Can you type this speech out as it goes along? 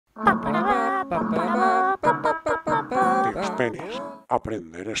Tio Spanish,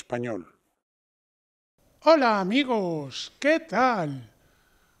 aprender español. Hola amigos, ¿qué tal?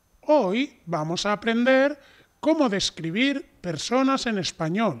 Hoy vamos a aprender cómo describir personas en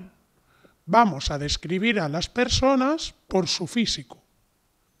español. Vamos a describir a las personas por su físico.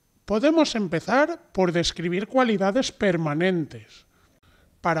 Podemos empezar por describir cualidades permanentes.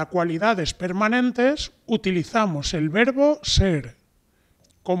 Para cualidades permanentes utilizamos el verbo ser,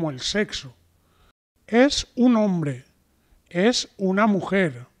 como el sexo. Es un hombre, es una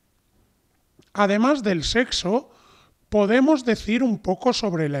mujer. Además del sexo, podemos decir un poco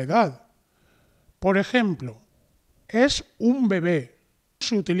sobre la edad. Por ejemplo, es un bebé.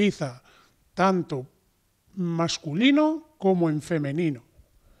 Se utiliza tanto masculino como en femenino.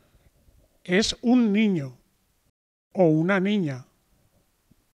 Es un niño o una niña.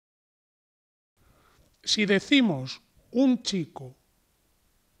 Si decimos un chico,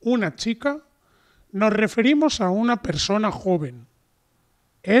 una chica, nos referimos a una persona joven.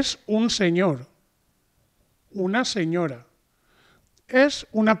 Es un señor, una señora. Es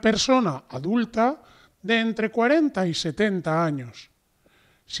una persona adulta de entre 40 y 70 años.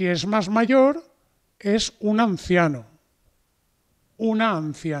 Si es más mayor, es un anciano, una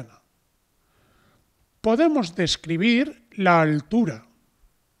anciana. Podemos describir la altura.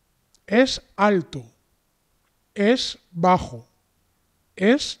 Es alto, es bajo,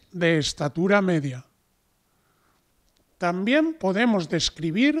 es de estatura media. También podemos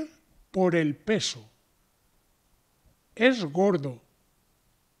describir por el peso. Es gordo,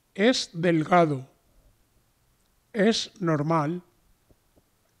 es delgado, es normal.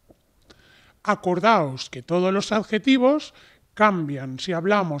 Acordaos que todos los adjetivos cambian si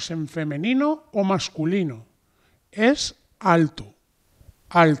hablamos en femenino o masculino. Es alto,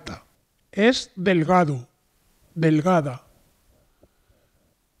 alta, es delgado, delgada.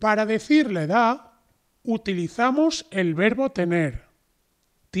 Para decir la edad, utilizamos el verbo tener.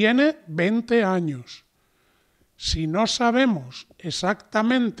 Tiene 20 años. Si no sabemos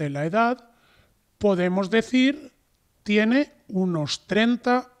exactamente la edad, podemos decir tiene unos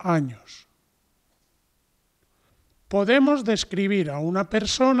 30 años. Podemos describir a una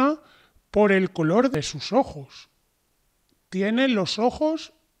persona por el color de sus ojos. Tiene los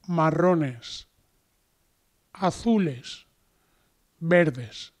ojos marrones, azules,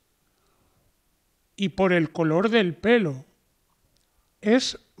 verdes. Y por el color del pelo.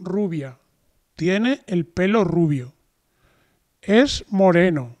 Es rubia, tiene el pelo rubio. Es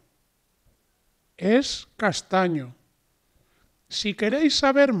moreno, es castaño. Si queréis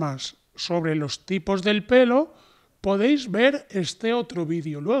saber más sobre los tipos del pelo, podéis ver este otro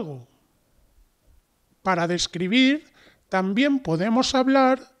vídeo luego. Para describir, también podemos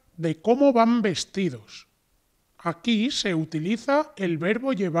hablar de cómo van vestidos. Aquí se utiliza el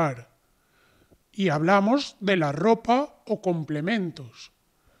verbo llevar. Y hablamos de la ropa o complementos.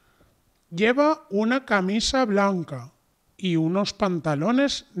 Lleva una camisa blanca y unos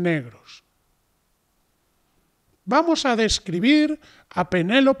pantalones negros. Vamos a describir a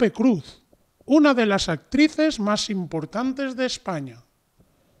Penélope Cruz, una de las actrices más importantes de España.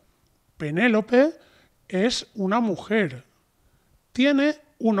 Penélope es una mujer. Tiene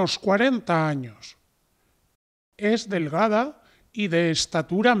unos 40 años. Es delgada y de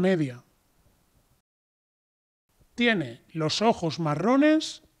estatura media. Tiene los ojos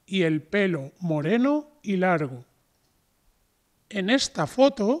marrones y el pelo moreno y largo. En esta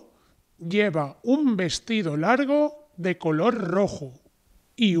foto lleva un vestido largo de color rojo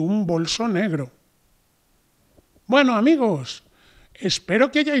y un bolso negro. Bueno amigos,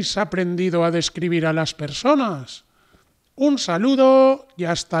 espero que hayáis aprendido a describir a las personas. Un saludo y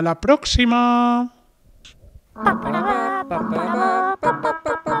hasta la próxima.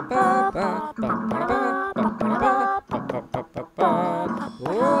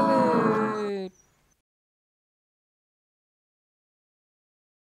 Hola.